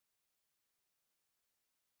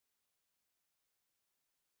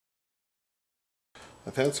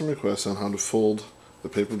I've had some requests on how to fold the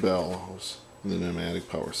paper bellows in the pneumatic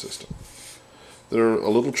power system. They're a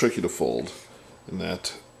little tricky to fold in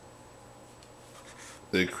that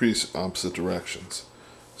they crease opposite directions.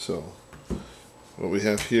 So what we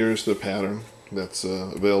have here is the pattern that's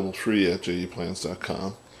available free at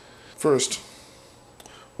JEPLANS.com. First,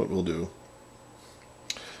 what we'll do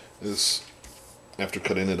is, after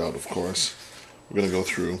cutting it out of course, we're going to go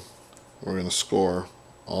through, we're going to score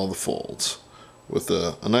all the folds with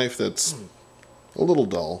a knife that's a little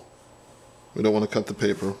dull. We don't want to cut the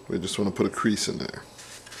paper, we just want to put a crease in there.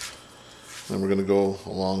 Then we're going to go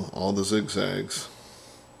along all the zigzags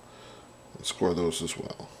and score those as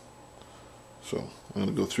well. So I'm going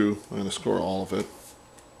to go through, I'm going to score all of it.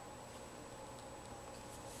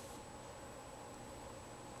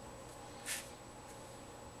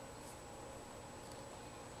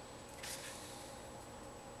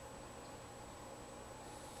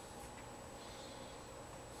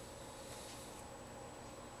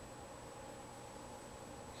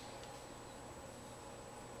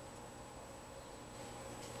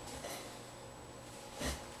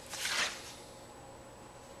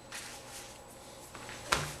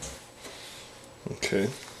 Okay,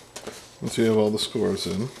 once you have all the scores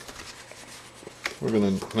in, we're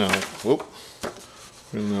going to now,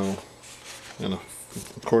 kind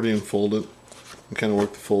of accordion fold it and kind of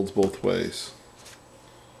work the folds both ways.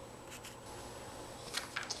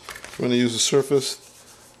 We're going to use a surface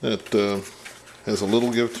that has a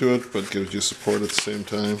little give to it but gives you support at the same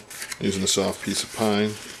time. I'm using a soft piece of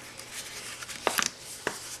pine.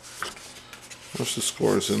 Once the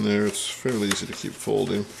score is in there, it's fairly easy to keep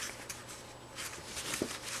folding.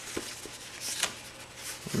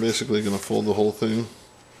 I'm basically going to fold the whole thing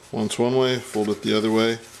once one way, fold it the other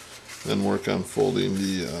way, then work on folding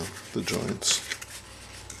the joints.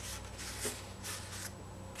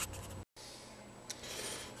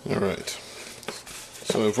 Alright,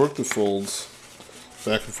 so I've worked the folds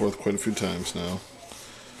back and forth quite a few times now.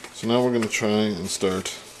 So now we're going to try and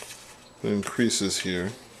start putting creases here,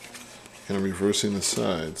 kind of reversing the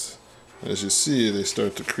sides. As you see, they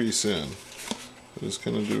start to crease in. So just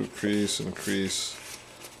kind of do a crease and a crease.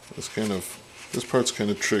 This part's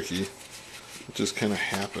kind of tricky. It just kind of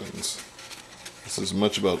happens. This is as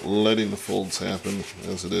much about letting the folds happen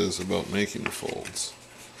as it is about making the folds.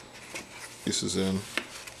 Pieces in.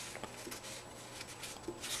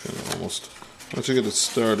 It's kind of almost, once you get it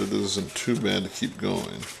started, it isn't too bad to keep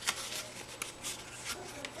going.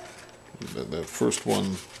 That first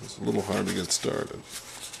one is a little hard to get started.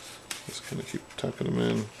 Just kind of keep tucking them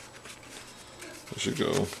in as you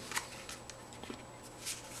go.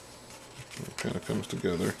 It kind of comes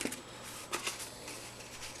together.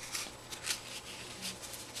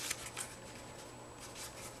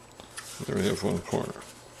 There we have one corner.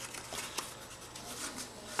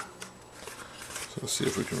 So let's see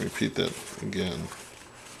if we can repeat that again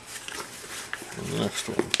on the next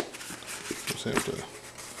one. Just have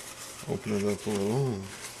to open it up a little.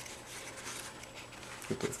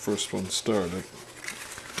 Get the first one started.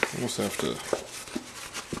 Almost have to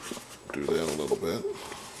do that a little bit.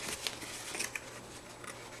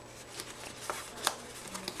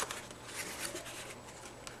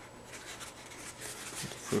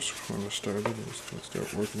 First corner started, I'm just going to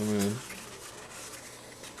start working them in.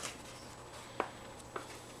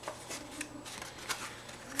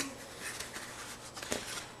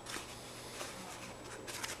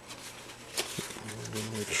 I'm going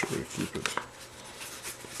to make sure we keep it.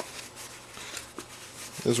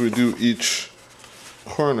 As we do each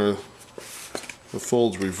corner, the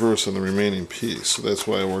folds reverse on the remaining piece, so that's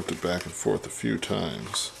why I worked it back and forth a few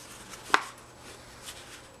times.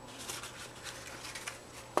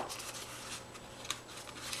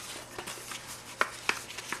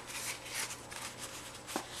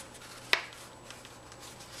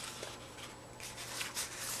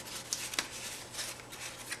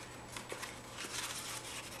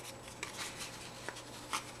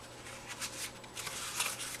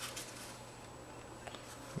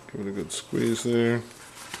 Give it a good squeeze there.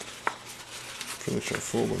 Finish our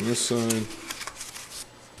fold on this side.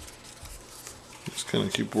 Just kind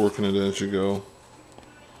of keep working it as you go.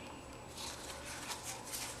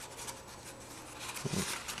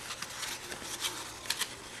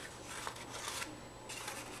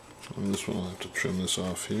 And this one I'll have to trim this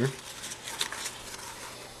off here.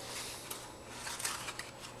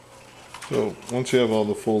 So once you have all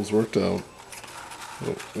the folds worked out,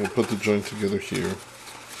 we'll put the joint together here.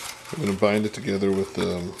 I'm going to bind it together with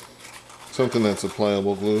something that's a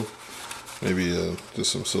pliable glue, maybe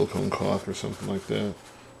just some silicone caulk or something like that.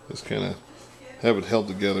 Just kind of have it held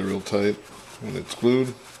together real tight when it's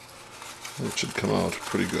glued. It should come out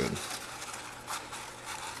pretty good.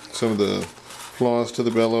 Some of the flaws to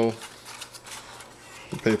the bellow: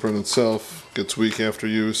 the paper in itself gets weak after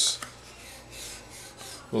use,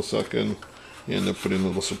 will suck in. You end up putting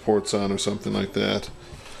little supports on or something like that.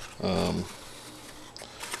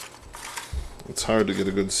 It's hard to get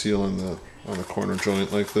a good seal on the corner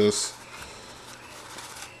joint like this.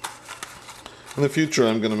 In the future,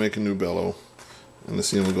 I'm going to make a new bellow, and the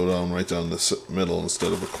seam will go down right down the middle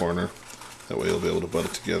instead of a corner. That way you'll be able to butt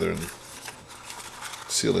it together and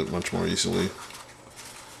seal it much more easily.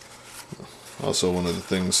 Also, one of the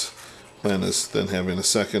things plan is then having a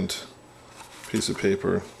second piece of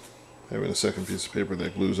paper,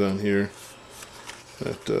 that glues on here,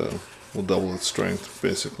 that will double its strength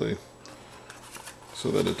basically,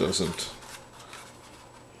 so that it doesn't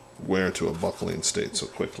wear to a buckling state so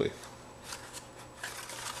quickly.